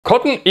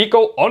Cotton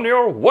Eco on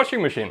your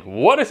washing machine.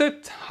 What is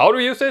it? How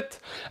to use it?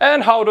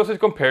 And how does it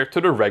compare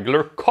to the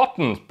regular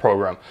cotton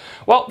program?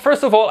 Well,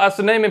 first of all, as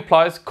the name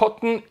implies,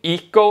 Cotton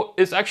Eco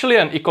is actually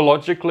an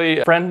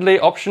ecologically friendly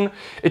option.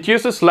 It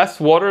uses less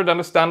water than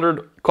the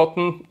standard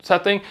cotton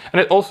setting, and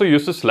it also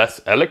uses less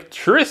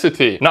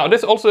electricity. Now,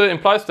 this also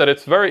implies that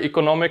it's very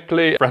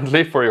economically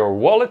friendly for your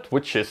wallet,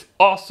 which is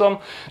awesome.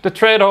 The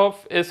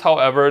trade-off is,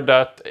 however,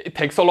 that it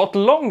takes a lot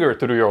longer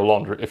to do your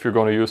laundry if you're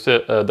going to use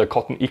the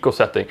Cotton Eco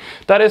setting.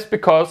 That is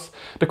because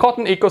the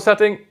Cotton Eco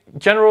setting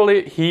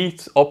generally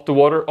heats up the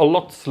water a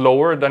lot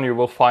slower than you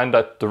will find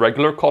that the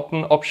regular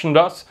cotton option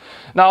does.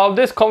 Now,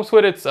 this comes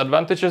with its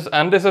advantages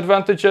and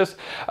disadvantages.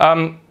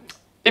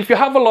 If you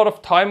have a lot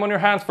of time on your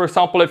hands, for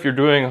example, if you're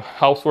doing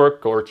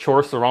housework or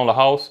chores around the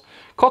house,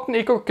 Cotton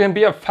Eco can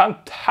be a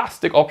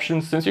fantastic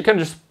option since you can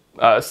just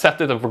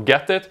set it and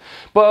forget it.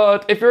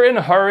 But if you're in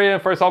a hurry,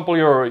 for example,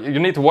 you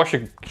need to wash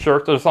a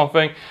shirt or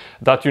something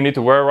that you need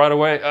to wear right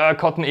away,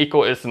 Cotton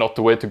Eco is not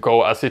the way to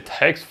go, as it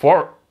takes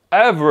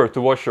forever to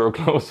wash your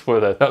clothes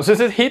with it. Now, since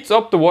it heats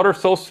up the water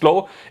so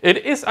slow, it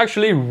is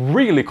actually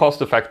really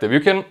cost effective. You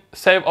can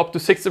save up to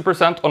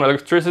 60% on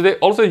electricity.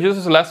 Also, it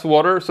uses less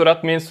water, so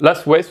that means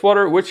less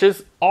wastewater, which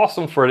is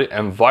awesome for the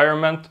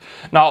environment.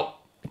 Now,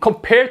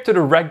 compared to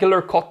the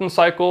regular cotton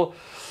cycle,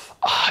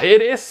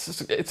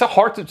 it's a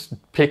hard to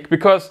pick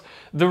because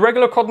the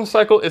regular cotton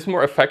cycle is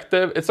more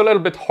effective. It's a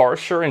little bit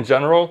harsher in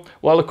general,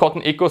 while the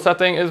Cotton Eco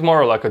setting is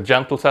more like a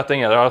gentle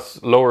setting. It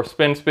has lower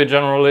spin speed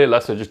generally,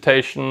 less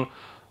agitation.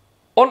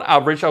 On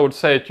average, I would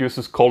say it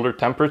uses colder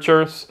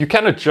temperatures. You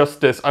can adjust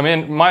this. I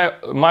mean,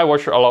 my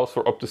washer allows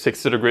for up to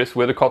 60 degrees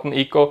with the Cotton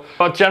Eco,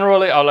 but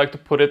generally I like to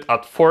put it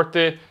at 40.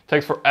 It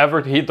takes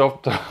forever to heat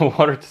up the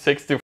water to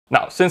 60.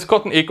 Now, since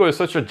Cotton Eco is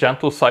such a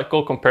gentle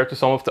cycle compared to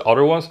some of the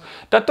other ones,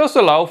 that does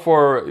allow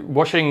for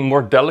washing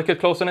more delicate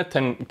clothes in it,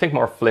 think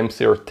more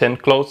flimsy or thin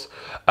clothes.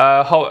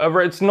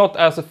 However, it's not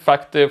as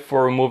effective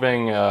for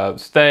removing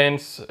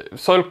stains.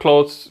 Soiled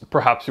clothes,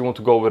 perhaps you want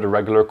to go with a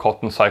regular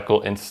cotton cycle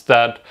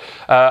instead.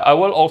 I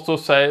will also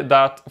say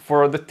that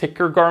for the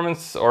thicker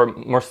garments or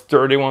more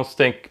sturdy ones,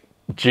 think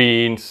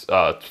jeans,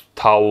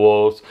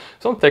 towels,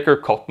 some thicker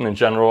cotton in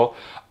general,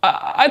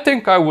 I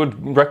think I would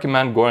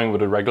recommend going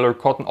with a regular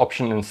cotton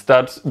option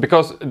instead,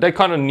 because they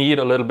kind of need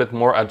a little bit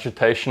more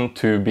agitation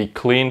to be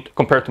cleaned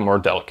compared to more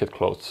delicate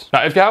clothes.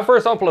 Now, if you have, for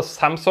example, a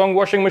Samsung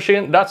washing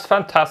machine, that's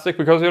fantastic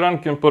because you then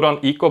can put on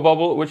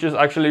EcoBubble, which is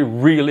actually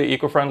really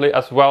eco-friendly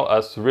as well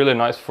as really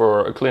nice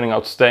for cleaning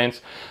out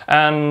stains.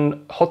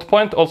 And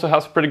Hotpoint also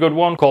has a pretty good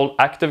one called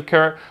Active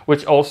Care,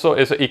 which also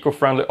is an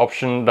eco-friendly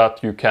option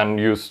that you can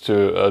use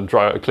to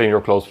clean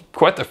your clothes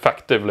quite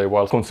effectively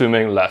while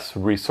consuming less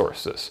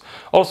resources.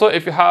 Also,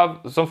 if you have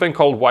something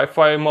called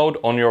Wi-Fi mode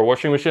on your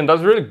washing machine,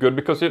 that's really good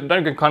because then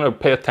you can kind of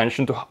pay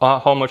attention to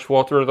how much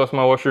water does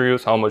my washer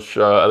use, how much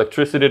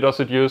electricity does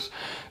it use.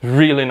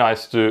 Really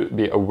nice to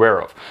be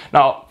aware of.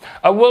 Now,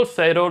 I will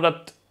say though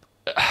that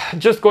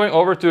just going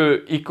over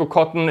to Eco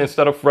Cotton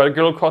instead of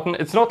regular cotton,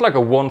 it's not like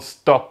a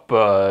one-stop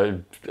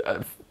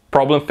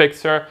problem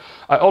fixer.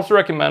 I also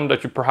recommend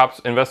that you perhaps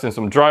invest in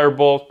some dryer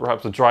balls,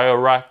 perhaps a dryer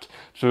rack,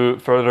 to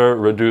further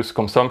reduce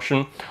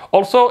consumption.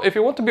 Also, if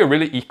you want to be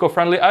really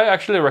eco-friendly, I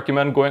actually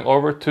recommend going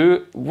over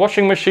to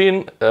washing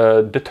machine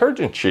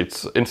detergent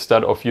sheets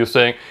instead of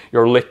using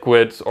your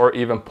liquids or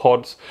even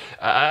pods.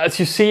 As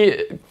you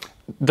see,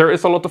 there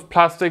is a lot of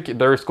plastic,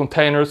 there is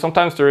containers,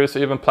 sometimes there is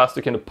even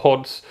plastic in the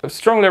pods. I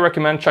strongly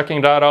recommend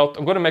checking that out.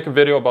 I'm going to make a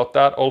video about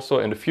that also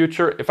in the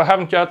future. If I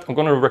haven't yet, I'm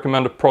going to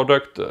recommend a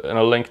product in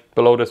a link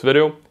below this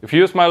video. If you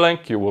use my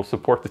link, you will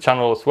support the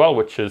channel as well,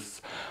 which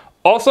is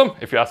awesome,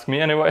 if you ask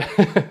me anyway.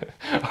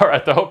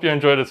 Alright, I hope you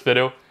enjoyed this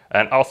video,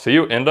 and I'll see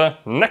you in the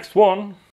next one.